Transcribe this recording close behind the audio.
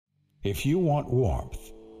If you want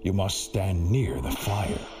warmth, you must stand near the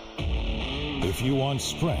fire. If you want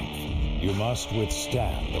strength, you must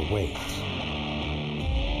withstand the weight.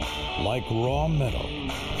 Like raw metal,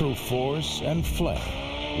 through force and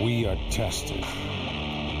flame, we are tested.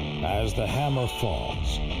 As the hammer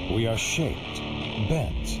falls, we are shaped,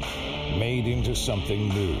 bent, made into something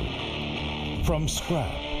new. From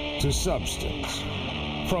scrap to substance,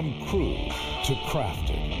 from crude to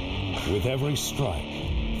crafted, with every strike,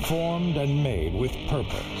 formed and made with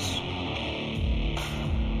purpose.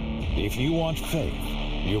 If you want faith,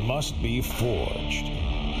 you must be forged,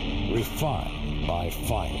 refined by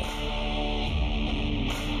fire.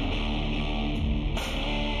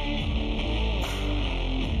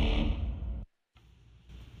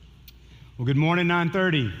 Well, good morning,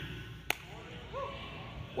 9:30.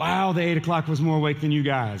 Wow, the 8 o'clock was more awake than you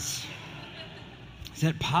guys. Is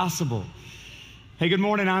that possible? Hey, good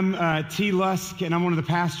morning. I'm T. Lusk, and I'm one of the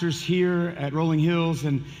pastors here at Rolling Hills.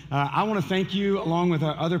 And I want to thank you, along with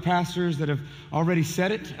our other pastors that have already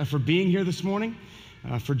said it, for being here this morning,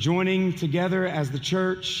 for joining together as the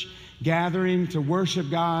church, gathering to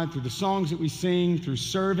worship God through the songs that we sing, through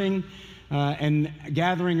serving, and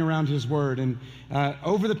gathering around His Word. And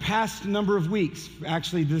over the past number of weeks,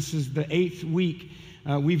 actually this is the 8th week,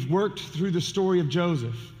 we've worked through the story of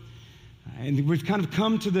Joseph. And we've kind of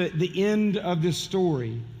come to the end of this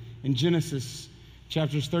story in Genesis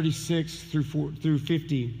chapters 36 through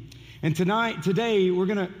 50. And today, we're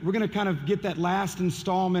gonna kind of get that last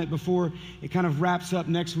installment before it kind of wraps up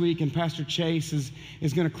next week, and Pastor Chase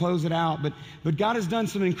is gonna close it out. But God has done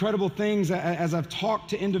some incredible things as I've talked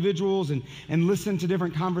to individuals and listened to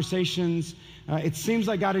different conversations. It seems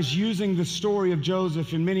like God is using the story of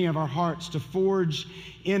Joseph in many of our hearts to forge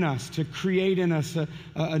in us, to create in us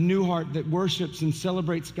a new heart that worships and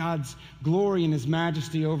celebrates God's glory and His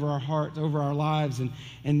majesty over our hearts, over our lives,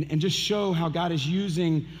 and just show how God is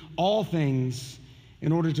using all things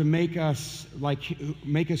in order to make us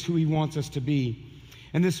who He wants us to be.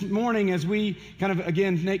 And this morning, as we kind of,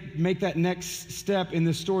 again, make that next step in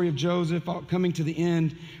the story of Joseph, coming to the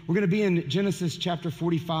end, we're going to be in Genesis chapter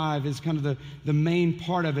 45 is kind of the main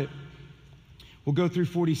part of it. We'll go through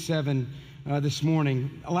 47 this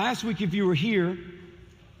morning. Last week, if you were here,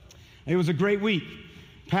 it was a great week.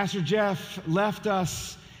 Pastor Jeff left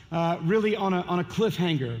us really on a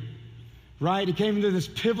cliffhanger, right? It came to this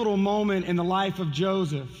pivotal moment in the life of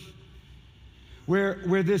Joseph, where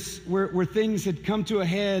things had come to a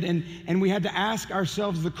head, and we had to ask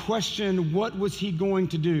ourselves the question, what was he going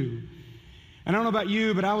to do? And I don't know about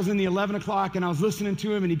you, but I was in the 11 o'clock, and I was listening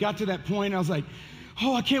to him, and he got to that point, and I was like,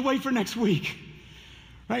 oh, I can't wait for next week.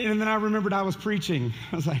 Right? And then I remembered I was preaching.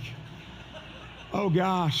 I was like, oh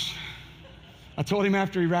gosh. I told him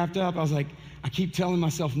after he wrapped up, I was like, I keep telling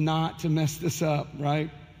myself not to mess this up, right?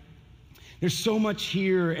 There's so much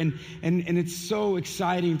here, and it's so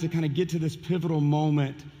exciting to kind of get to this pivotal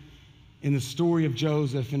moment in the story of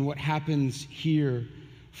Joseph and what happens here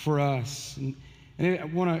for us. And I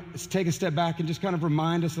want to take a step back and just kind of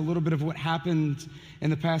remind us a little bit of what happened in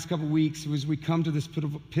the past couple weeks as we come to this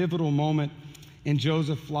pivotal moment in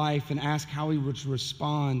Joseph's life and ask how he would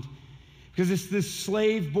respond. Because it's this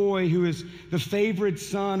slave boy who is the favorite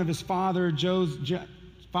son of his father,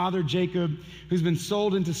 father Jacob, who's been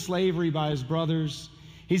sold into slavery by his brothers.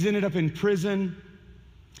 He's ended up in prison.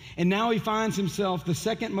 And now he finds himself the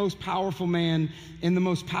second most powerful man in the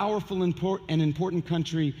most powerful and important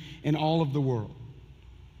country in all of the world.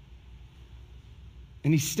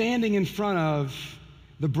 And he's standing in front of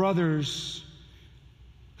the brothers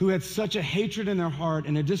who had such a hatred in their heart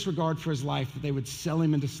and a disregard for his life that they would sell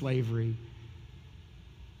him into slavery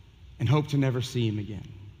and hope to never see him again.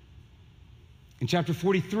 In chapter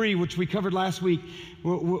 43, which we covered last week,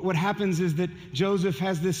 what happens is that Joseph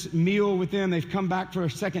has this meal with them. They've come back for a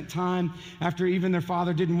second time after even their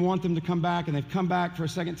father didn't want them to come back, and they've come back for a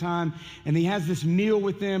second time. And he has this meal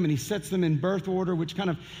with them, and he sets them in birth order, which kind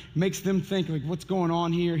of makes them think, like, what's going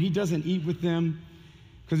on here? He doesn't eat with them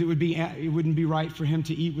because it wouldn't be right for him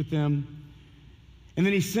to eat with them. And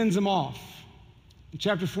then he sends them off. In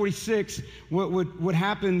chapter 46, what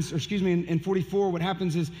happens, in 44, what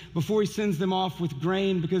happens is before he sends them off with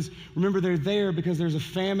grain, because remember they're there because there's a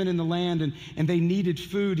famine in the land and they needed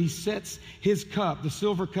food, he sets his cup, the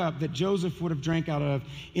silver cup that Joseph would have drank out of,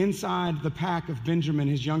 inside the pack of Benjamin,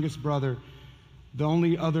 his youngest brother, the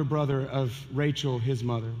only other brother of Rachel, his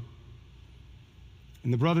mother.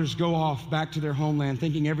 And the brothers go off back to their homeland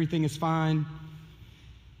thinking everything is fine.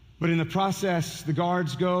 But in the process, the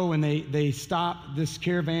guards go and they stop this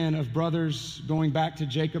caravan of brothers going back to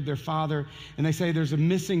Jacob, their father, and they say, there's a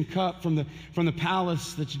missing cup from the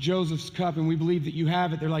palace that's Joseph's cup, and we believe that you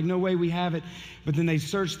have it. They're like, no way, we have it. But then they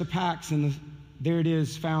search the packs, and there it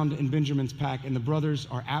is, found in Benjamin's pack, and the brothers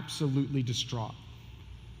are absolutely distraught.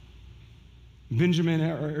 Benjamin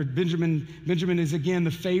is again the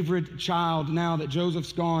favorite child now that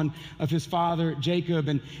Joseph's gone of his father Jacob,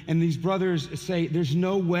 and these brothers say, there's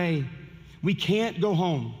no way, we can't go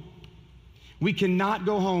home. We cannot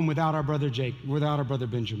go home without our brother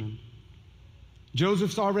Benjamin.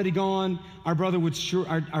 Joseph's already gone. Our father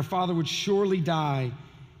would surely die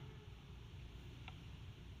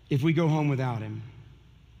if we go home without him.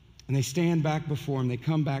 And they stand back before him. They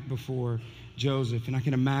come back before Joseph, and I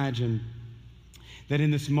can imagine that in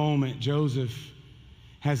this moment, Joseph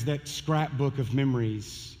has that scrapbook of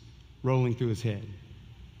memories rolling through his head.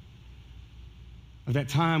 Of that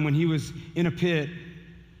time when he was in a pit,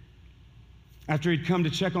 after he'd come to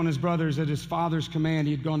check on his brothers at his father's command,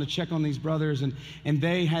 he had gone to check on these brothers, and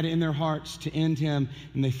they had it in their hearts to end him,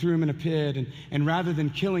 and they threw him in a pit, and rather than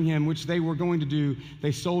killing him, which they were going to do,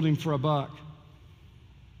 they sold him for $1.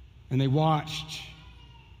 And they watched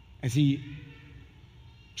as he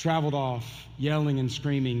traveled off, yelling and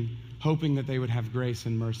screaming, hoping that they would have grace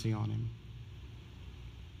and mercy on him.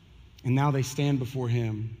 And now they stand before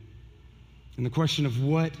him. And the question of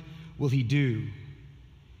what will he do?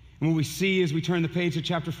 And what we see as we turn the page to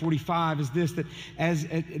chapter 45 is this,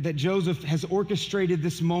 that Joseph has orchestrated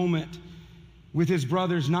this moment with his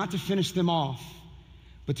brothers not to finish them off,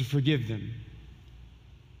 but to forgive them.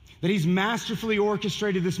 That he's masterfully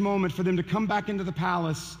orchestrated this moment for them to come back into the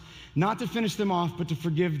palace, not to finish them off, but to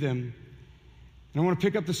forgive them. And I want to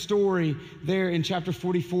pick up the story there in chapter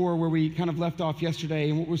 44 where we kind of left off yesterday.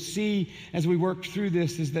 And what we'll see as we work through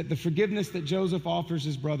this is that the forgiveness that Joseph offers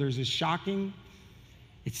his brothers is shocking,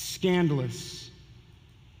 it's scandalous,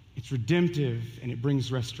 it's redemptive, and it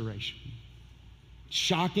brings restoration. It's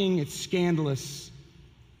shocking, it's scandalous,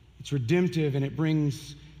 it's redemptive, and it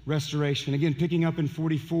brings restoration. Again, picking up in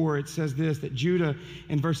 44, it says this, that Judah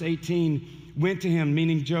in verse 18 went to him,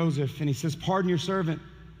 meaning Joseph, and he says, pardon your servant.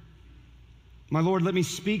 My Lord, let me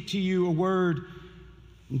speak to you a word.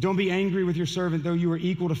 Don't be angry with your servant, though you are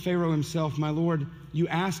equal to Pharaoh himself. My Lord, you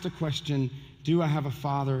asked a question, do I have a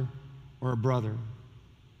father or a brother?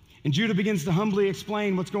 And Judah begins to humbly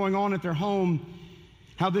explain what's going on at their home,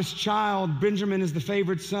 how this child, Benjamin, is the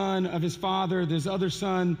favorite son of his father. This other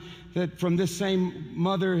son that from this same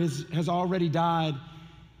mother has already died.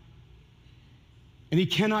 And he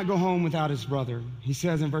cannot go home without his brother. He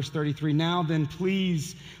says in verse 33, now then,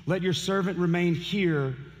 please let your servant remain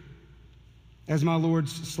here as my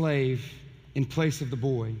Lord's slave in place of the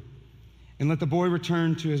boy, and let the boy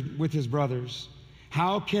return with his brothers.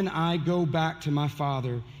 How can I go back to my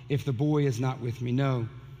father if the boy is not with me? No,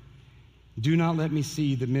 do not let me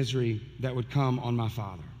see the misery that would come on my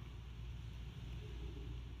father.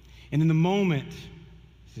 And in the moment,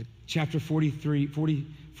 chapter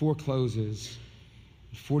 44 closes,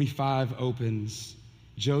 45 opens,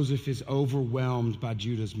 Joseph is overwhelmed by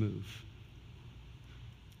Judah's move.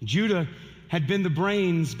 Judah had been the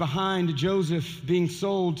brains behind Joseph being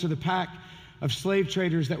sold to the pack of slave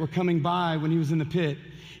traders that were coming by when he was in the pit.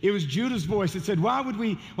 It was Judah's voice that said, why would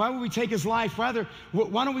we take his life? Rather,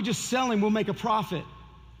 why don't we just sell him? We'll make a profit.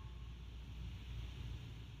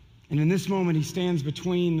 And in this moment, he stands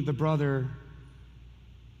between the brother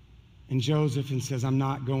and Joseph and says, I'm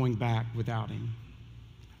not going back without him.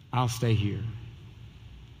 I'll stay here.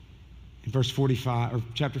 In verse 45, or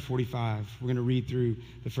chapter 45, we're going to read through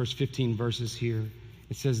the first 15 verses here.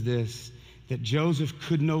 It says this, that Joseph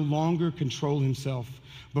could no longer control himself.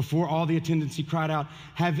 Before all the attendants, he cried out,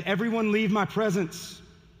 have everyone leave my presence.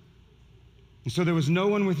 And so there was no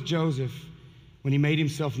one with Joseph when he made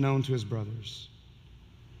himself known to his brothers.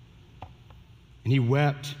 And he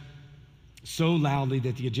wept so loudly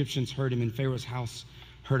that the Egyptians heard him, and Pharaoh's house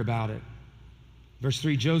heard about it. Verse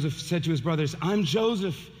 3, Joseph said to his brothers, I'm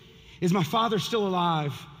Joseph. Is my father still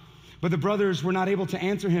alive? But the brothers were not able to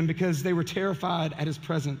answer him because they were terrified at his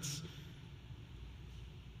presence.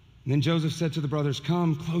 And then Joseph said to the brothers,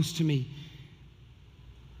 come close to me.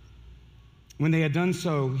 When they had done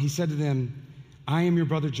so, he said to them, I am your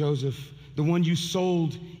brother Joseph, the one you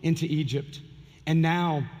sold into Egypt. And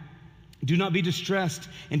now do not be distressed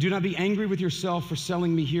and do not be angry with yourself for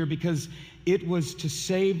selling me here, because it was to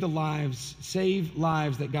save lives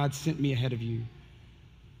that God sent me ahead of you.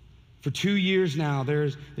 For 2 years now,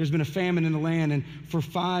 there's been a famine in the land, and for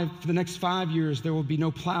the next 5 years, there will be no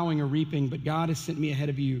plowing or reaping, but God has sent me ahead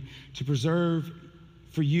of you to preserve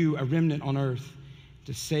for you a remnant on earth.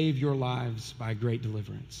 to save your lives by great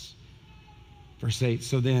deliverance. Verse 8,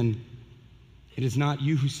 so then, it is not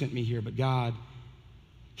you who sent me here, but God.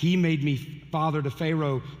 He made me father to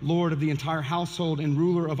Pharaoh, lord of the entire household and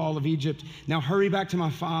ruler of all of Egypt. Now hurry back to my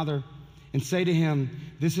father and say to him,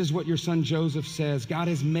 this is what your son Joseph says. God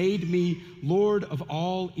has made me Lord of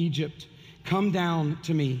all Egypt. Come down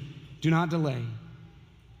to me. Do not delay.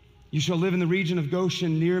 You shall live in the region of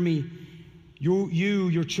Goshen near me. You,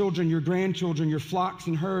 your children, your grandchildren, your flocks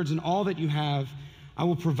and herds, and all that you have, I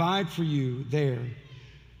will provide for you there.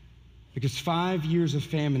 Because 5 years of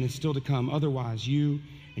famine is still to come. Otherwise, you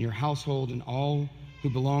and your household and all who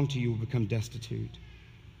belong to you will become destitute.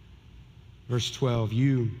 Verse 12,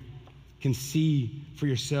 you can see for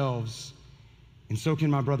yourselves, and so can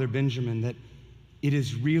my brother Benjamin, that it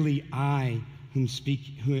is really I who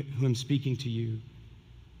am speaking to you.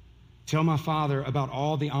 Tell my father about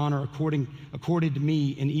all the honor accorded to me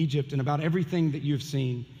in Egypt and about everything that you have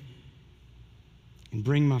seen. And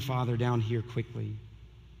bring my father down here quickly.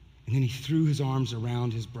 And then he threw his arms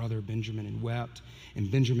around his brother Benjamin and wept. And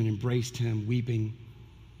Benjamin embraced him, weeping.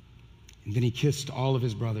 And then he kissed all of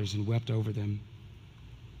his brothers and wept over them.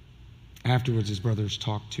 Afterwards, his brothers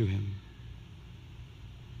talked to him.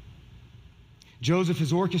 Joseph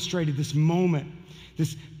has orchestrated this moment,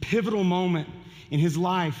 this pivotal moment in his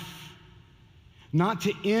life, not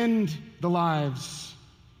to end the lives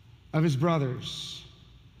of his brothers,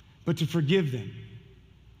 but to forgive them.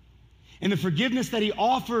 And the forgiveness that he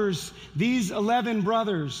offers these 11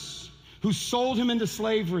 brothers who sold him into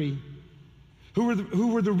slavery, who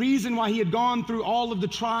were the reason why he had gone through all of the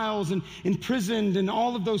trials and imprisoned and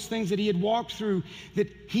all of those things that he had walked through,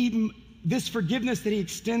 this forgiveness that he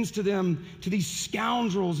extends to them, to these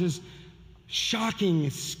scoundrels, is shocking,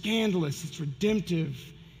 it's scandalous, it's redemptive,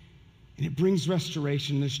 and it brings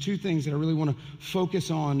restoration. There's two things that I really want to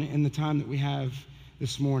focus on in the time that we have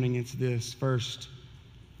this morning. It's this. First,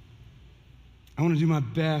 I want to do my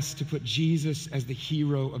best to put Jesus as the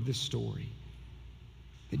hero of this story.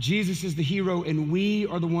 That Jesus is the hero and we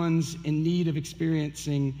are the ones in need of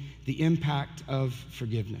experiencing the impact of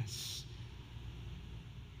forgiveness.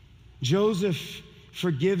 Joseph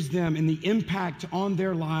forgives them and the impact on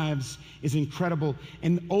their lives is incredible.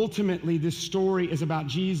 And ultimately, this story is about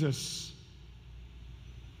Jesus.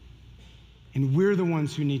 And we're the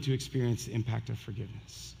ones who need to experience the impact of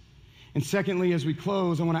forgiveness. And secondly, as we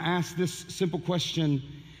close, I want to ask this simple question: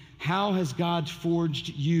 how has God forged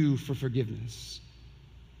you for forgiveness?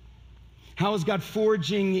 How is God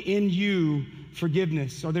forging in you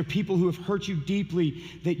forgiveness? Are there people who have hurt you deeply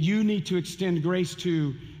that you need to extend grace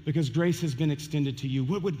to because grace has been extended to you?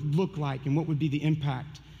 What would it look like and what would be the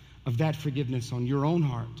impact of that forgiveness on your own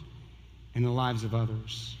heart and the lives of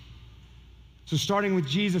others? So starting with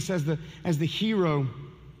Jesus as the hero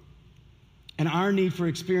and our need for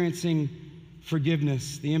experiencing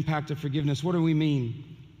forgiveness, the impact of forgiveness, what do we mean?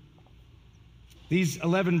 These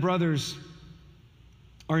 11 brothers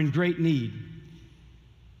are in great need.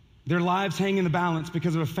 Their lives hang in the balance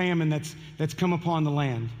because of a famine that's come upon the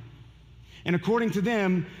land. And according to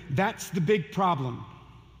them, that's the big problem.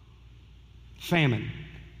 Famine.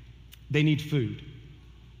 They need food.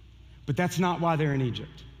 But that's not why they're in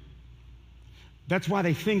Egypt. That's why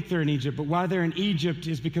they think they're in Egypt, but why they're in Egypt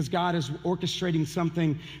is because God is orchestrating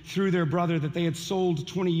something through their brother that they had sold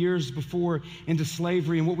 20 years before into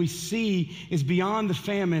slavery. And what we see is beyond the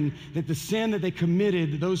famine, that the sin that they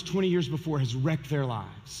committed those 20 years before has wrecked their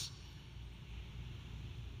lives.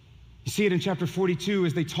 You see it in chapter 42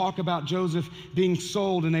 as they talk about Joseph being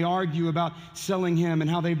sold and they argue about selling him and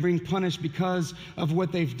how they bring punish because of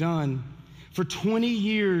what they've done. For 20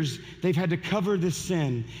 years, they've had to cover this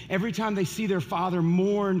sin. Every time they see their father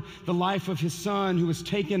mourn the life of his son who was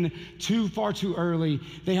taken far too early,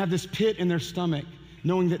 they have this pit in their stomach,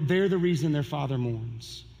 knowing that they're the reason their father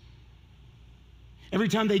mourns. Every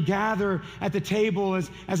time they gather at the table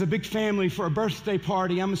as a big family for a birthday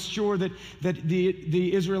party, I'm sure that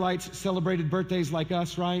the Israelites celebrated birthdays like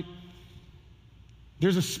us, right?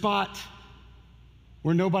 There's a spot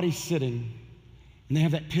where nobody's sitting. And they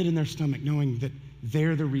have that pit in their stomach knowing that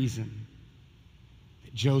they're the reason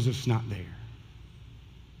that Joseph's not there.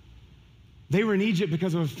 They were in Egypt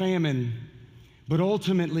because of a famine, but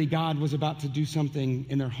ultimately God was about to do something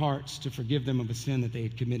in their hearts to forgive them of a sin that they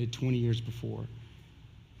had committed 20 years before,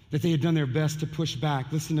 that they had done their best to push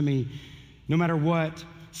back. Listen to me, no matter what,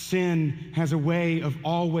 sin has a way of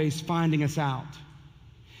always finding us out.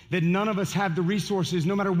 That none of us have the resources,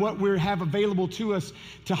 no matter what we have available to us,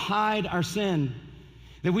 to hide our sin.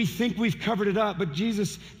 That we think we've covered it up, but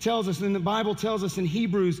Jesus tells us, and the Bible tells us in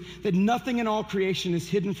Hebrews, that nothing in all creation is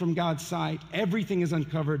hidden from God's sight. Everything is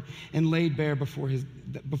uncovered and laid bare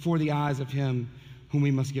before the eyes of him whom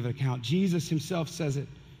we must give an account. Jesus himself says it.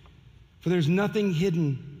 For there's nothing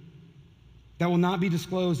hidden that will not be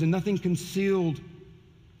disclosed, and nothing concealed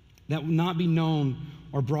that will not be known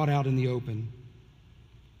or brought out in the open.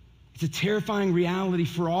 It's a terrifying reality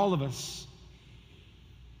for all of us.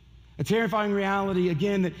 A terrifying reality,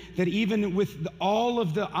 again, that even with all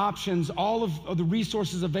of the options, all of the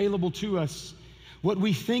resources available to us, what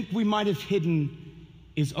we think we might have hidden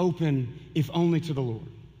is open, if only to the Lord.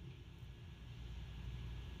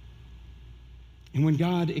 And when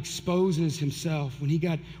God exposes himself,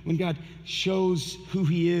 when God shows who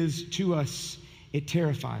he is to us, it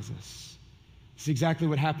terrifies us. It's exactly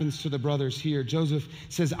what happens to the brothers here. Joseph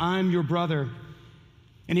says, "I'm your brother."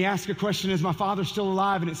 And he asks a question, is my father still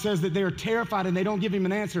alive? And it says that they are terrified and they don't give him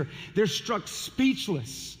an answer. They're struck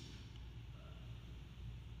speechless.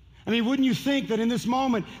 I mean, wouldn't you think that in this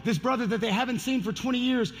moment, this brother that they haven't seen for 20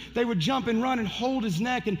 years, they would jump and run and hold his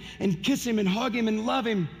neck and kiss him and hug him and love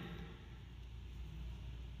him?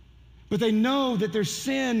 But they know that their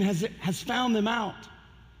sin has found them out.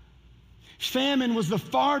 Famine was the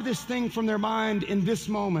farthest thing from their mind in this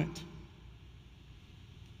moment.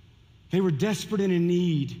 They were desperate and in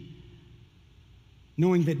need,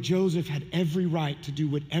 knowing that Joseph had every right to do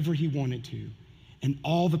whatever he wanted to, and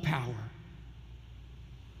all the power.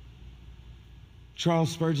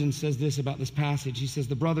 Charles Spurgeon says this about this passage. He says,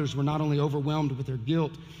 the brothers were not only overwhelmed with their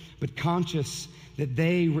guilt, but conscious that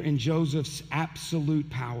they were in Joseph's absolute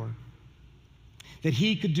power, that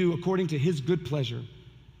he could do according to his good pleasure.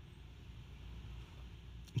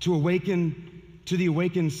 To the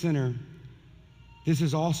awakened sinner, this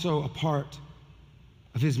is also a part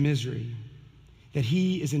of his misery, that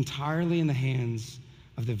he is entirely in the hands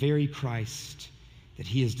of the very Christ that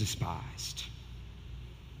he has despised.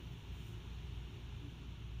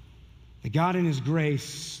 That God in his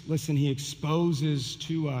grace, listen, he exposes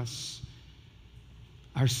to us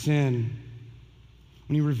our sin.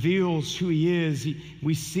 When he reveals who he is,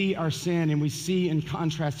 we see our sin and we see in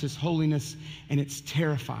contrast his holiness, and it's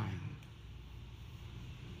terrifying.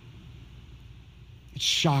 It's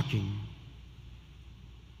shocking.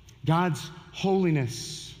 God's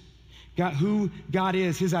holiness, who God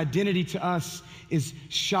is, his identity to us is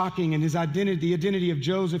shocking. And the identity of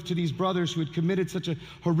Joseph to these brothers who had committed such a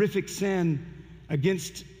horrific sin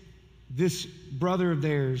against this brother of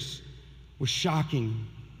theirs was shocking.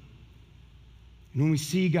 And when we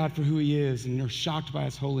see God for who he is and are shocked by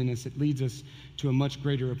his holiness, it leads us to a much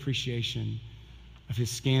greater appreciation of his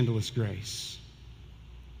scandalous grace.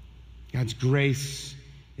 God's grace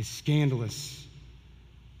is scandalous.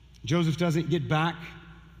 Joseph doesn't get back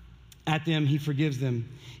at them, he forgives them.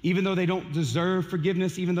 Even though they don't deserve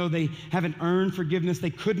forgiveness, even though they haven't earned forgiveness, they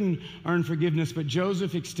couldn't earn forgiveness, but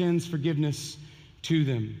Joseph extends forgiveness to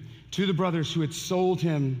them, to the brothers who had sold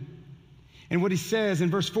him. And what he says in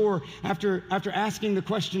verse 4, after asking the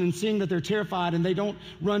question and seeing that they're terrified and they don't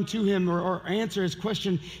run to him or answer his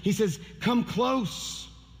question, he says, "Come close."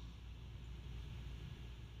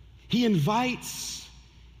 He invites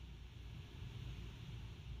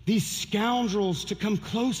these scoundrels to come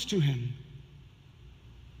close to him,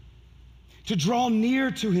 to draw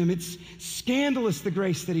near to him. It's scandalous, the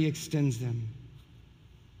grace that he extends them.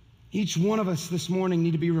 Each one of us this morning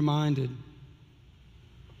need to be reminded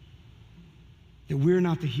that we're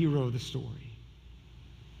not the hero of the story.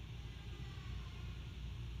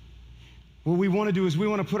 What we want to do is we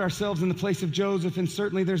want to put ourselves in the place of Joseph, and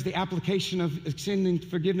certainly there's the application of extending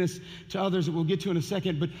forgiveness to others that we'll get to in a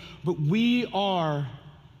second, but we are,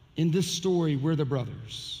 in this story, we're the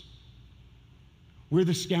brothers. We're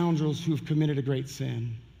the scoundrels who have committed a great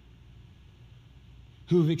sin,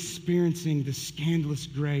 who have experiencing the scandalous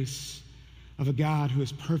grace of a God who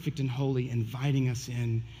is perfect and holy, inviting us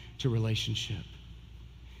in to relationship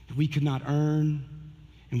that we could not earn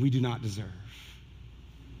and we do not deserve.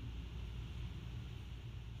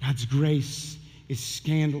 God's grace is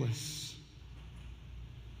scandalous.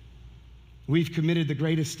 We've committed the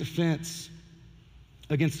greatest offense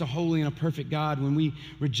against a holy and a perfect God when we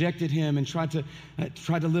rejected him and tried to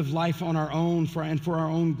live life on our own for our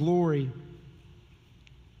own glory.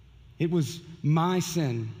 It was my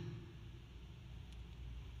sin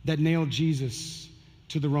that nailed Jesus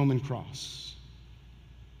to the Roman cross,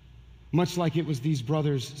 much like it was these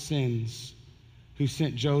brothers' sins who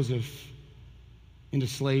sent Joseph into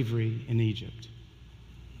slavery in Egypt.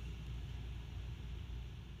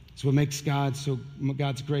 So what makes God's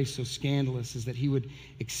grace so scandalous is that he would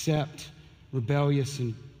accept rebellious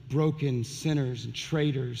and broken sinners and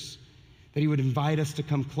traitors, that he would invite us to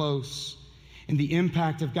come close. And the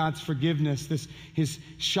impact of God's forgiveness, his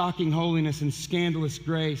shocking holiness and scandalous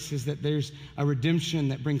grace, is that there's a redemption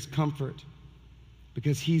that brings comfort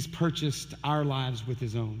because he's purchased our lives with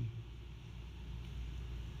his own.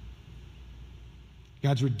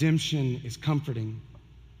 God's redemption is comforting.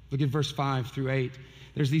 Look at verse 5 through 8.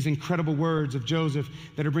 There's these incredible words of Joseph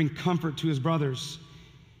that are bring comfort to his brothers.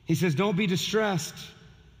 He says, don't be distressed.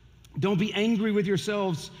 Don't be angry with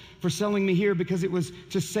yourselves for selling me here, because it was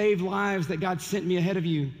to save lives that God sent me ahead of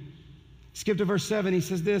you. Skip to verse 7. He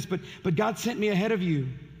says this, but God sent me ahead of you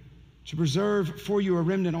to preserve for you a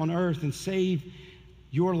remnant on earth and save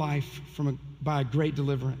your life by a great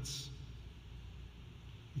deliverance.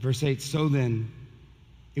 Verse 8, so then,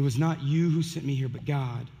 it was not you who sent me here, but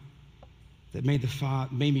God that made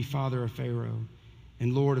me father of Pharaoh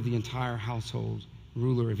and Lord of the entire household,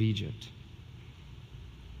 ruler of Egypt.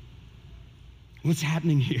 What's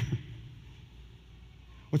happening here?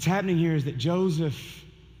 What's happening here is that Joseph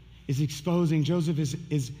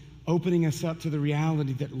is opening us up to the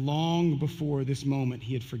reality that long before this moment,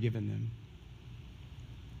 he had forgiven them.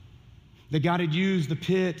 That God had used the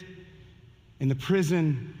pit and the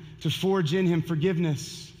prison to forge in him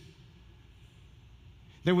forgiveness.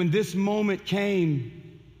 That when this moment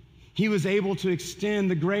came, he was able to extend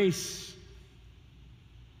the grace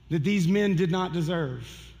that these men did not deserve.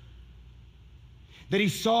 That he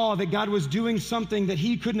saw that God was doing something that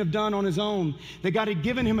he couldn't have done on his own. That God had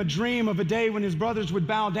given him a dream of a day when his brothers would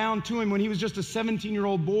bow down to him when he was just a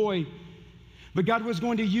 17-year-old boy. But God was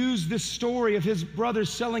going to use this story of his brothers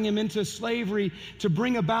selling him into slavery to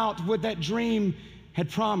bring about what that dream had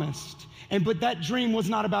promised. But that dream was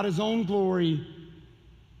not about his own glory.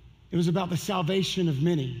 It was about the salvation of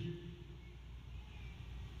many.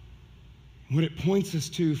 What it points us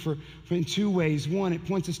to for in two ways. One, it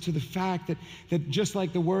points us to the fact that just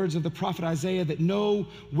like the words of the prophet Isaiah, that no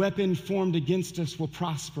weapon formed against us will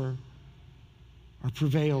prosper or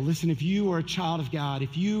prevail. Listen, if you are a child of God,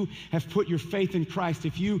 if you have put your faith in Christ,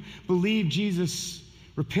 if you believe Jesus,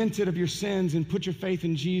 repented of your sins and put your faith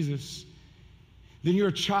in Jesus, then you're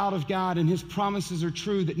a child of God and his promises are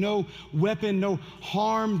true, that no weapon, no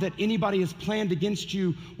harm that anybody has planned against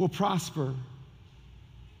you will prosper.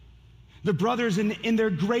 The brothers, in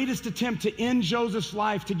their greatest attempt to end Joseph's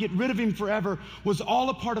life, to get rid of him forever, was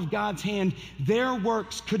all a part of God's hand. Their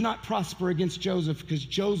works could not prosper against Joseph because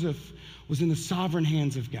Joseph was in the sovereign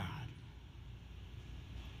hands of God.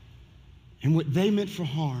 And what they meant for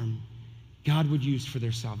harm, God would use for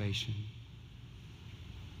their salvation.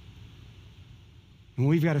 And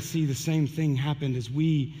we've got to see the same thing happened as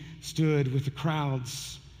we stood with the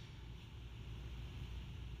crowds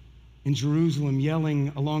in Jerusalem,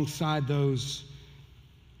 yelling alongside those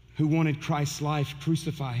who wanted Christ's life,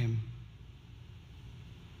 crucify him.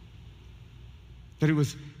 That it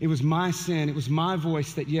was my sin, it was my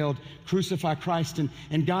voice that yelled, crucify Christ.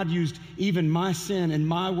 And God used even my sin and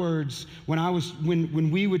my words when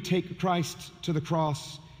we would take Christ to the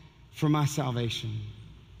cross for my salvation.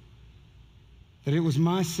 That it was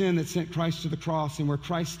my sin that sent Christ to the cross, and where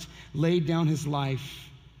Christ laid down his life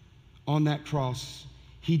on that cross,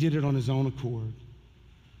 he did it on his own accord.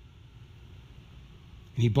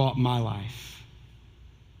 And he bought my life,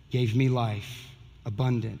 gave me life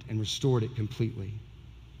abundant, and restored it completely.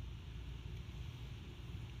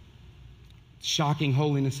 Shocking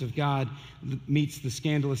holiness of God meets the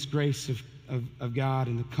scandalous grace of God,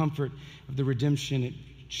 and the comfort of the redemption. It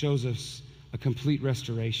shows us a complete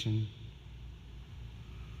restoration.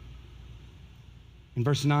 In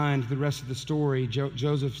verse 9, the rest of the story,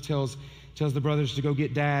 Joseph tells the brothers to go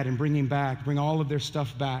get dad and bring him back, bring all of their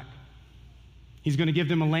stuff back. He's going to give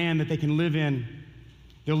them a land that they can live in.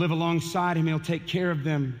 They'll live alongside him. He'll take care of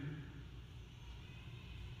them.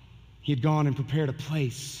 He had gone and prepared a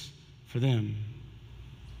place for them.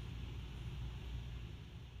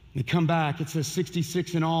 They come back. It says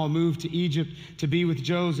 66 in all moved to Egypt to be with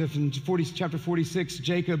Joseph. In chapter 46,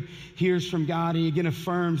 Jacob hears from God. He again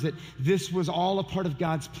affirms that this was all a part of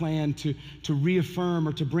God's plan to reaffirm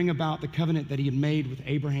or to bring about the covenant that he had made with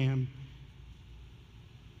Abraham,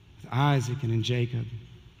 with Isaac, and in Jacob.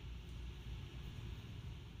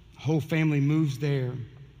 The whole family moves there.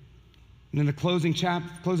 And in the closing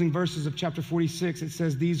verses of chapter 46, it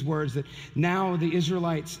says these words, that now the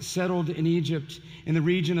Israelites settled in Egypt in the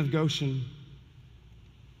region of Goshen.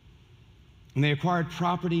 And they acquired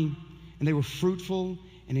property, and they were fruitful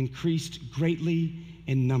and increased greatly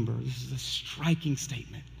in number. This is a striking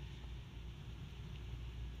statement.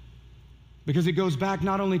 Because it goes back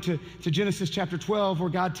not only to Genesis chapter 12, where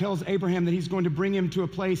God tells Abraham that he's going to bring him to a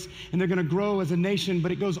place and they're going to grow as a nation,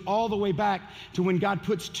 but it goes all the way back to when God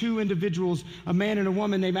puts two individuals, a man and a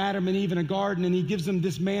woman named Adam and Eve, in a garden, and he gives them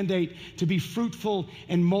this mandate to be fruitful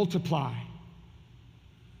and multiply.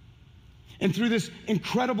 And through this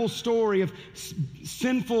incredible story of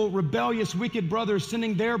sinful, rebellious, wicked brothers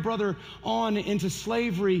sending their brother on into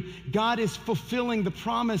slavery, God is fulfilling the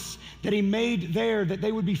promise that he made there, that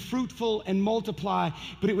they would be fruitful and multiply,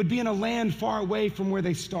 but it would be in a land far away from where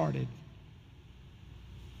they started.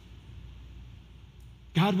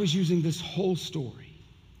 God was using this whole story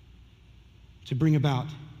to bring about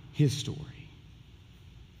his story.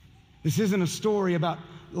 This isn't a story about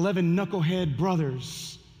 11 knucklehead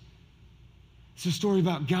brothers. It's a story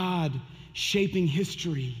about God shaping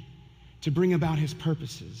history to bring about his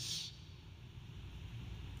purposes.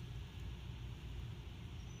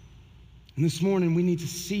 And this morning, we need to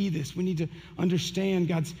see this. We need to understand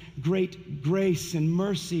God's great grace and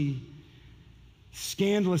mercy.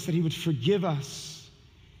 Scandalous that he would forgive us,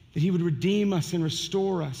 that he would redeem us and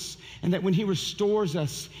restore us, and that when he restores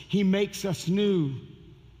us, he makes us new.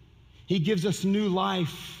 He gives us new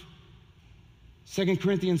life. 2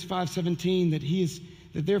 Corinthians 5:17,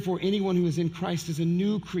 that therefore anyone who is in Christ is a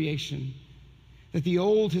new creation, that the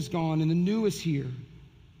old has gone and the new is here.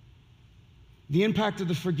 The impact of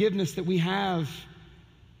the forgiveness that we have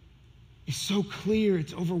is so clear,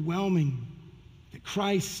 it's overwhelming, that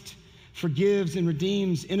Christ forgives and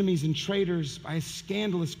redeems enemies and traitors by his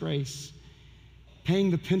scandalous grace,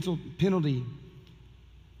 paying the penalty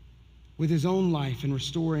with his own life and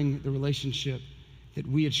restoring the relationship that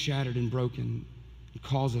we had shattered and broken. He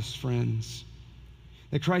calls us friends.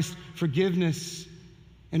 That Christ's forgiveness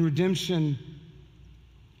and redemption,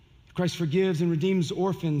 Christ forgives and redeems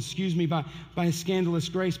orphans, by his scandalous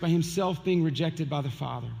grace, by himself being rejected by the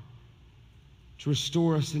Father, to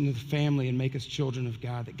restore us into the family and make us children of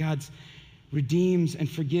God. That God redeems and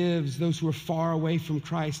forgives those who are far away from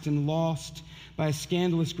Christ and lost by his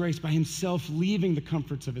scandalous grace, by himself leaving the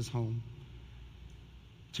comforts of his home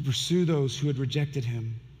to pursue those who had rejected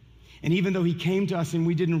him. And even though he came to us and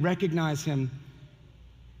we didn't recognize him,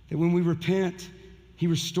 that when we repent, he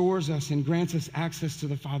restores us and grants us access to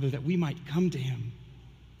the Father, that we might come to him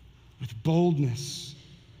with boldness,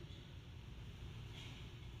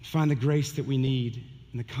 find the grace that we need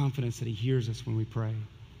and the confidence that he hears us when we pray.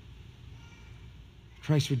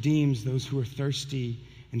 Christ redeems those who are thirsty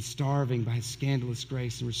and starving by his scandalous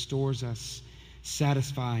grace and restores us,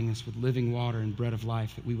 satisfying us with living water and bread of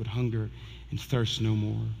life, that we would hunger and thirst no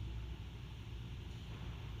more.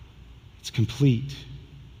 It's complete.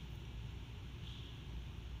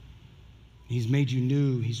 He's made you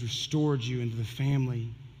new. He's restored you into the family.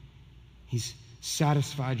 He's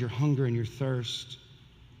satisfied your hunger and your thirst.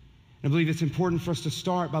 And I believe it's important for us to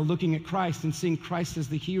start by looking at Christ and seeing Christ as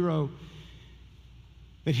the hero,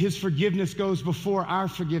 that his forgiveness goes before our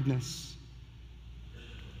forgiveness.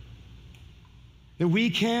 That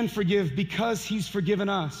we can forgive because he's forgiven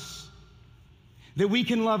us. That we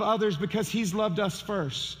can love others because he's loved us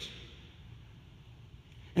first.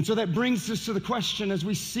 And so that brings us to the question, as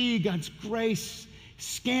we see God's grace,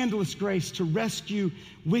 scandalous grace, to rescue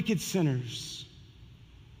wicked sinners,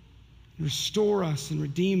 restore us and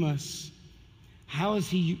redeem us. How is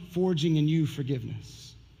he forging in you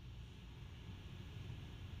forgiveness?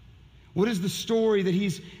 What is the story that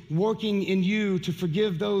he's working in you to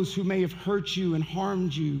forgive those who may have hurt you and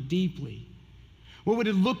harmed you deeply? What would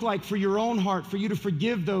it look like for your own heart for you to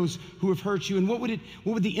forgive those who have hurt you? And what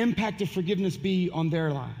would the impact of forgiveness be on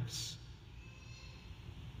their lives?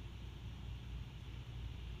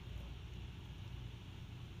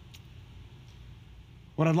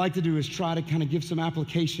 What I'd like to do is try to kind of give some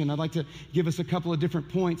application. I'd like to give us a couple of different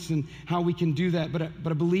points and how we can do that. But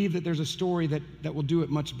I believe that there's a story that will do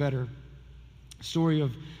it much better. A story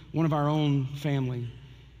of one of our own family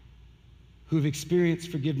who have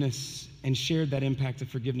experienced forgiveness and shared that impact of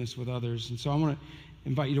forgiveness with others. And so I want to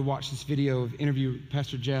invite you to watch this video of interview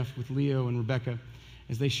Pastor Jeff with Leo and Rebecca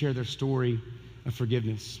as they share their story of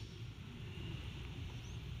forgiveness.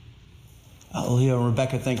 Leo and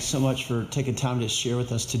Rebecca, thanks so much for taking time to share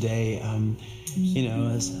with us today.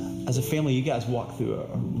 As a family, you guys walked through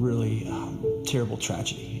a really terrible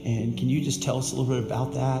tragedy. And can you just tell us a little bit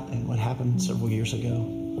about that and what happened several years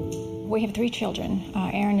ago? We have 3 children.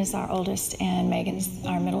 Aaron is our oldest, and Megan's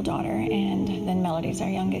our middle daughter, and then Melody's our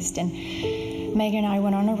youngest. And Megan and I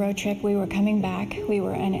went on a road trip. We were coming back. We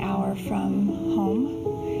were an hour from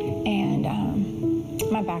home,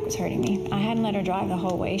 and my my back was hurting me. I hadn't let her drive the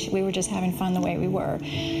whole way. We were just having fun the way we were.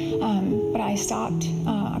 But I stopped.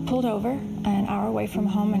 I pulled over an hour away from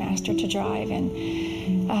home and asked her to drive.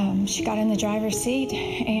 And she got in the driver's seat,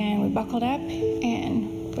 and we buckled up,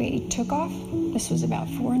 and we took off. This was about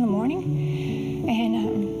 4 in the morning.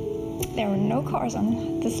 And there were no cars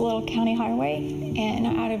on this little county highway. And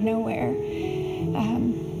out of nowhere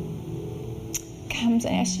comes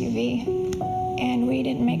an SUV. And we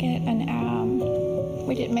didn't make it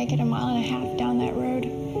a mile and a half down that road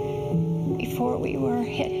before we were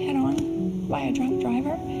hit head-on by a drunk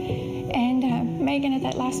driver. And Megan at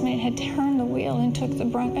that last minute had turned the wheel and took the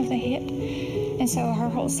brunt of the hit. And so her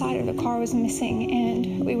whole side of the car was missing,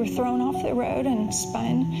 and we were thrown off the road and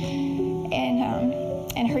spun.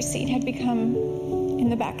 And her seat had become in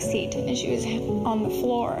the back seat, and she was on the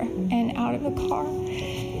floor and out of the car.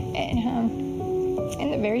 And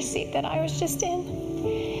in the very seat that I was just in.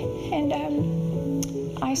 And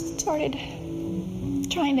I started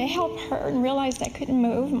trying to help her and realized I couldn't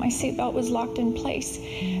move. My seatbelt was locked in place,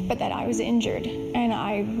 but that I was injured. And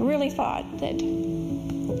I really thought that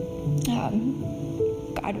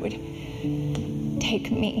God would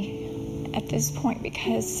take me at this point,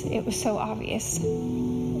 because it was so obvious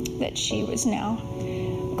that she was now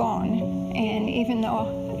gone. And even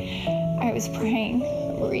though I was praying,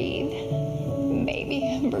 breathe,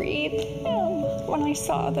 baby, breathe, when I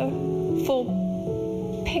saw the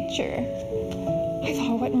full picture, I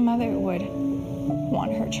thought, what mother would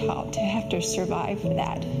want her child to have to survive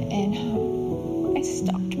that? And I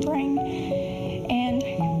stopped praying and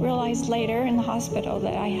realized later in the hospital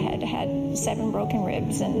that I had 7 broken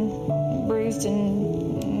ribs and bruised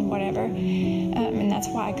and whatever. And that's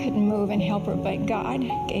why I couldn't move and help her. But God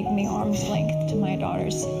gave me arm's length to my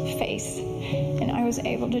daughter's face. And I was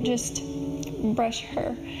able to just brush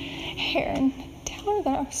her hair and tell her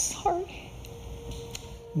that I was sorry.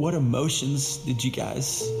 What emotions did you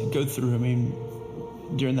guys go through? I mean,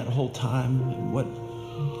 during that whole time, what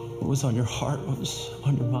was on your heart? What was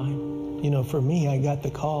on your mind? You know, for me, I got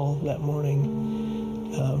the call that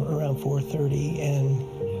morning around 4:30, and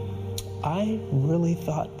I really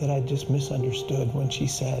thought that I just misunderstood when she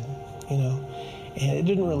said, you know, and it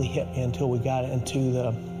didn't really hit me until we got into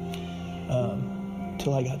the,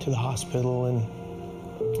 till I got to the hospital, and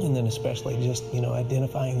then especially just, you know,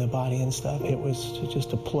 identifying the body and stuff. It was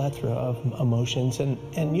just a plethora of emotions.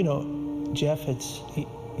 And you know, Jeff,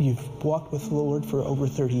 you've walked with the Lord for over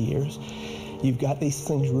 30 years. You've got these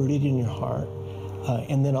things rooted in your heart.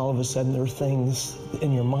 And then all of a sudden there are things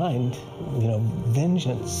in your mind, you know,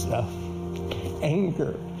 vengeance,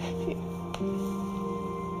 anger.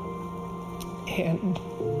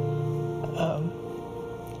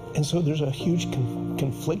 And so there's a huge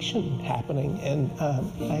confliction happening. And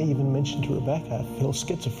I even mentioned to Rebecca, I feel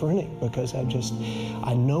schizophrenic because I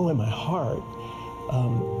know in my heart,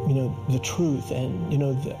 you know, the truth and, you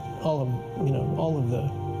know, all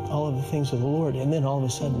of the things of the Lord. And then all of a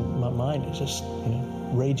sudden my mind is just, you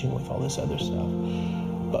know, raging with all this other stuff.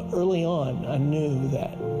 But early on, I knew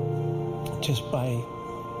that just by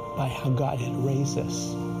how God had raised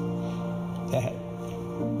us, that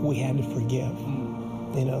we had to forgive.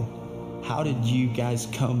 You know, how did you guys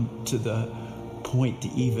come to the point to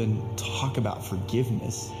even talk about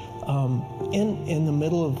forgiveness? In the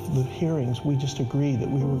middle of the hearings, we just agreed that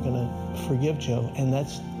we were going to forgive Joe, and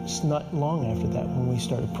that's not long after that when we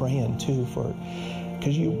started praying too,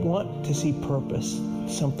 because you want to see purpose,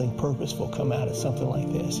 something purposeful come out of something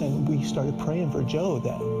like this, and we started praying for Joe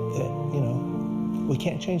that you know, we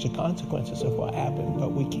can't change the consequences of what happened,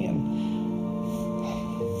 but we can.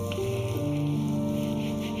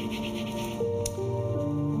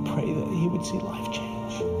 Pray that he would see life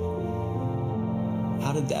change.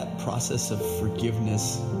 How did that process of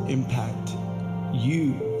forgiveness impact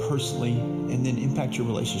you personally and then impact your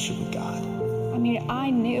relationship with God? I mean, I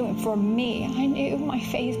knew, and for me, I knew my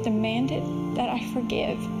faith demanded that I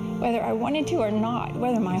forgive, whether I wanted to or not,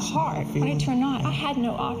 whether my heart wanted to or not. I had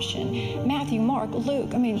no option. Matthew, Mark,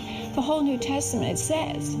 Luke, I mean, the whole New Testament, it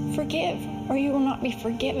says, forgive or you will not be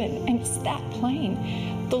forgiven. And it's that plain.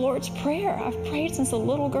 The Lord's Prayer, I've prayed since a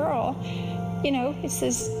little girl. You know, it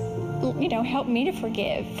says, you know, help me to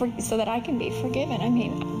forgive so that I can be forgiven. I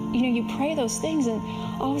mean, you know, you pray those things and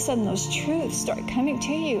all of a sudden those truths start coming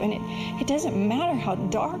to you, and it doesn't matter how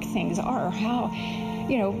dark things are or how,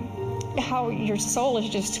 you know, how your soul is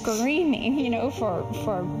just screaming, you know, for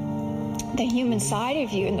the human side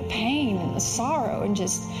of you and the pain and the sorrow and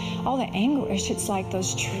just all the anguish. It's like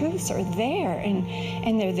those truths are there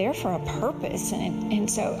and they're there for a purpose. And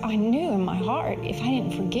so I knew in my heart, if I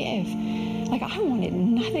didn't forgive, Like, I wanted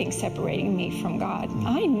nothing separating me from God.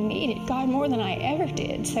 I needed God more than I ever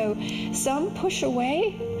did. So some push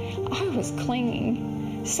away, I was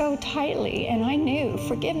clinging so tightly, and I knew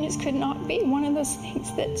forgiveness could not be one of those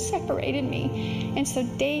things that separated me. And so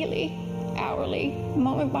daily, hourly,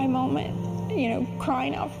 moment by moment,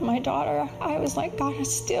 crying out for my daughter, I was like, God,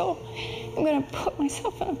 I'm going to put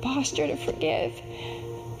myself in a posture to forgive.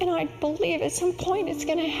 And I believe at some point it's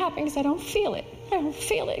going to happen because I don't feel it. I don't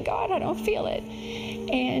feel it, God. I don't feel it.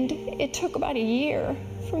 And it took about a year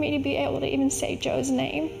for me to be able to even say Joe's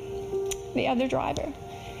name, the other driver.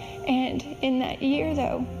 And in that year,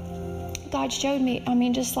 though, God showed me,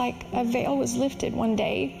 just like a veil was lifted one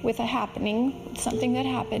day with a happening, something that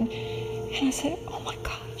happened. And I said, oh my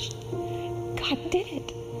gosh, God did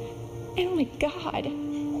it. And only God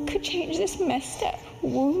could change this messed up,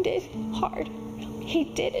 wounded heart. He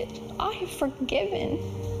did it. I have forgiven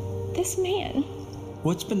this man.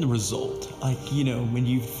 What's been the result? When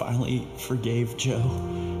you finally forgave Joe,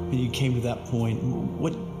 when you came to that point,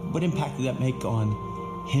 what impact did that make on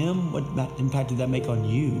him? What impact did that make on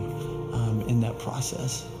you in that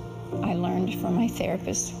process? I learned from my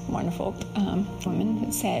therapist, wonderful woman,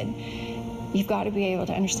 who said, you've got to be able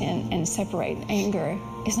to understand and separate. Anger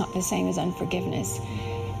is not the same as unforgiveness.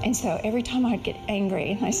 And so every time I'd get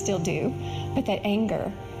angry, and I still do, but that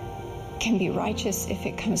anger can be righteous if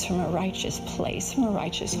it comes from a righteous place, from a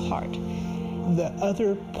righteous heart. The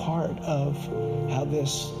other part of how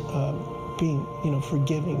this being,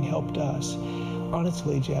 forgiving helped us,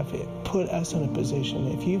 honestly, Jeff, it put us in a position.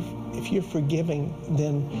 If you're forgiving,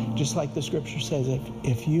 then just like the scripture says,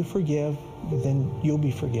 if you forgive, then you'll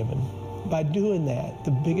be forgiven. By doing that,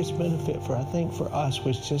 the biggest benefit for us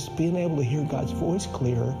was just being able to hear God's voice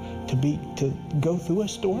clearer, to go through a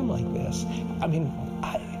storm like this.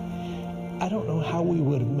 I don't know how we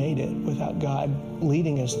would have made it without God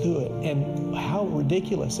leading us through it. And how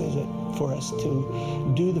ridiculous is it for us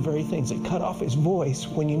to do the very things that cut off his voice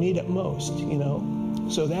when you need it most,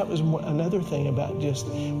 So that was another thing about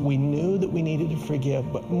we knew that we needed to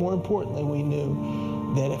forgive, but more importantly, we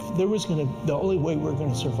knew that if there was the only way we were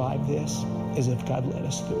going to survive this is if God led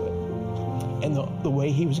us through it. And the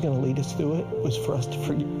way he was going to lead us through it was for us to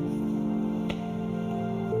forgive.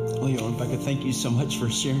 Leo and Rebecca, thank you so much for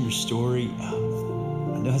sharing your story. I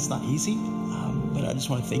know it's not easy, but I just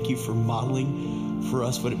want to thank you for modeling for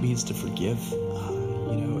us what it means to forgive.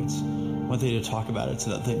 It's one thing to talk about it, it's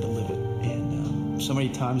another thing to live it. And so many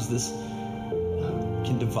times this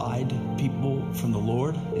can divide people from the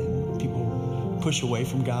Lord, and people push away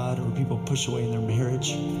from God, or people push away in their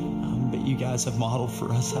marriage. But you guys have modeled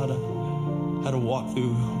for us how to walk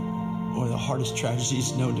through one of the hardest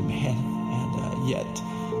tragedies known to man, and yet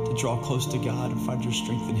to draw close to God and find your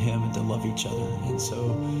strength in him and to love each other. And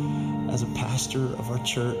so as a pastor of our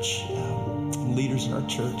church, leaders in our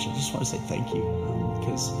church, I just want to say thank you,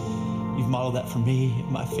 because you've modeled that for me,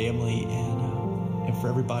 my family, and for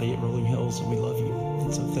everybody at Rolling Hills, and we love you.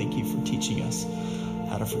 And so thank you for teaching us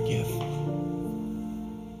how to forgive.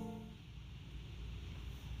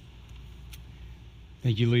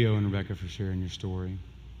 Thank you, Leo and Rebecca, for sharing your story.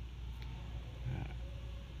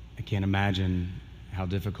 I can't imagine how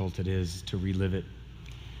difficult it is to relive it.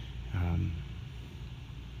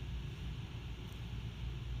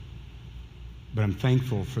 But I'm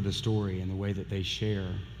thankful for the story and the way that they share,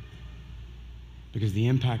 because the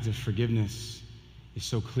impact of forgiveness is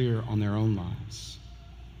so clear on their own lives.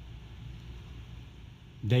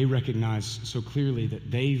 They recognize so clearly that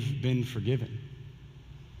they've been forgiven.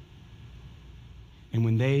 And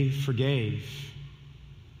when they forgave,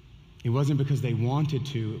 it wasn't because they wanted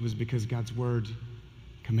to, it was because God's word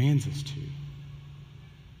commands us to.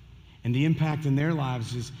 And the impact in their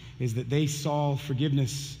lives is that they saw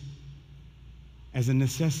forgiveness as a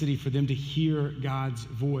necessity for them to hear God's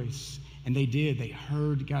voice. And they did. They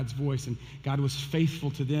heard God's voice, and God was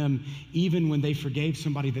faithful to them even when they forgave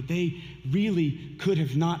somebody that they really could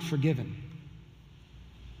have not forgiven.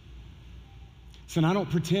 So I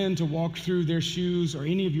don't pretend to walk through their shoes or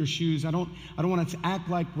any of your shoes. I don't want to act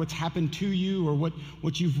like what's happened to you or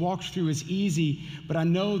what you've walked through is easy, but I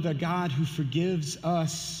know the God who forgives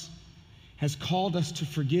us has called us to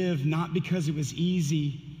forgive, not because it was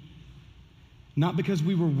easy, not because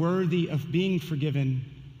we were worthy of being forgiven,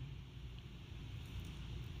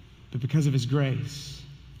 but because of his grace.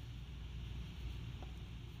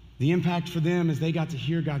 The impact for them is they got to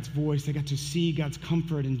hear God's voice. They got to see God's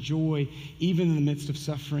comfort and joy, even in the midst of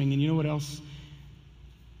suffering. And you know what else?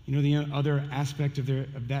 You know, the other aspect of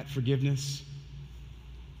that forgiveness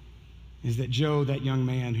is that Joe, that young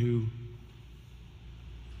man who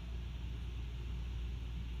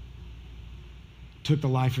took the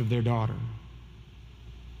life of their daughter,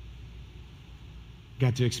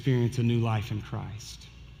 got to experience a new life in Christ.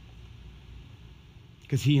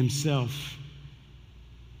 Because he himself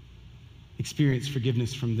experienced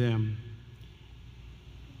forgiveness from them.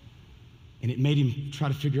 And it made him try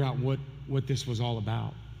to figure out what this was all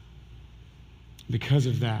about. Because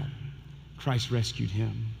of that, Christ rescued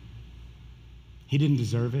him. He didn't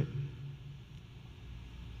deserve it,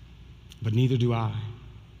 but neither do I.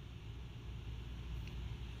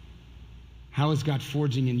 How is God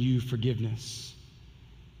forging in you forgiveness?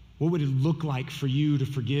 What would it look like for you to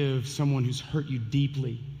forgive someone who's hurt you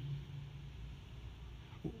deeply?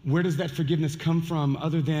 Where does that forgiveness come from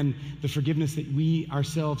other than the forgiveness that we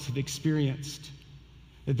ourselves have experienced?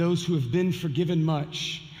 That those who have been forgiven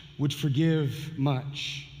much would forgive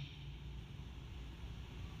much.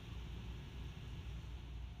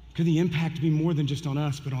 Could the impact be more than just on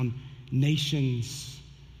us, but on nations,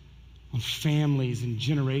 on families and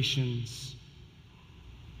generations?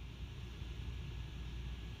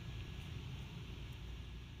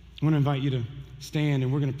 I want to invite you to stand,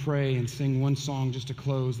 and we're going to pray and sing one song just to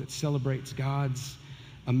close that celebrates God's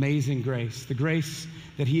amazing grace, the grace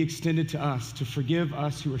that he extended to us to forgive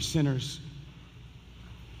us who are sinners.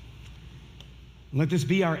 Let this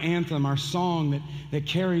be our anthem, our song that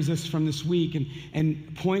carries us from this week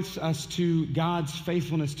and points us to God's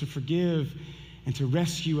faithfulness to forgive and to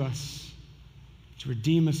rescue us, to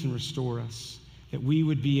redeem us and restore us, that we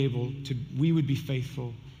would be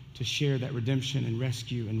faithful to share that redemption and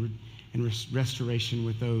rescue and restoration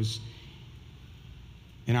with those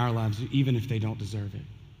in our lives, even if they don't deserve it.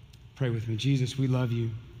 Pray with me. Jesus, we love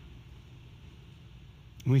you.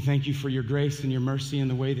 And we thank you for your grace and your mercy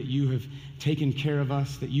and the way that you have taken care of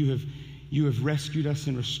us, that you have rescued us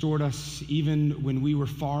and restored us even when we were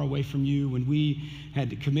far away from you, when we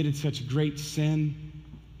had committed such great sin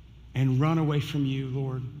and run away from you,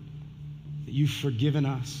 Lord, that you've forgiven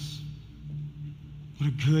us. What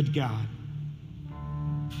a good God,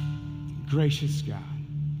 gracious God.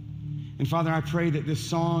 And Father, I pray that this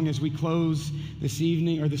song as we close this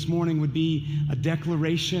evening or this morning would be a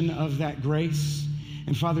declaration of that grace.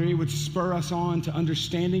 And Father, it would spur us on to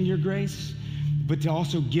understanding your grace, but to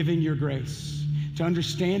also giving your grace, to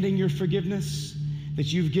understanding your forgiveness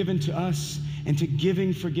that you've given to us and to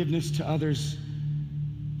giving forgiveness to others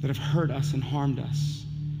that have hurt us and harmed us,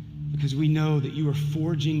 because we know that you are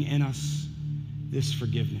forging in us this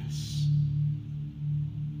forgiveness.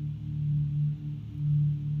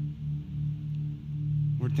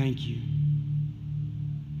 Lord, thank you.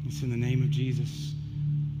 It's in the name of Jesus,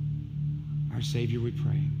 our Savior, we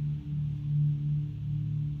pray.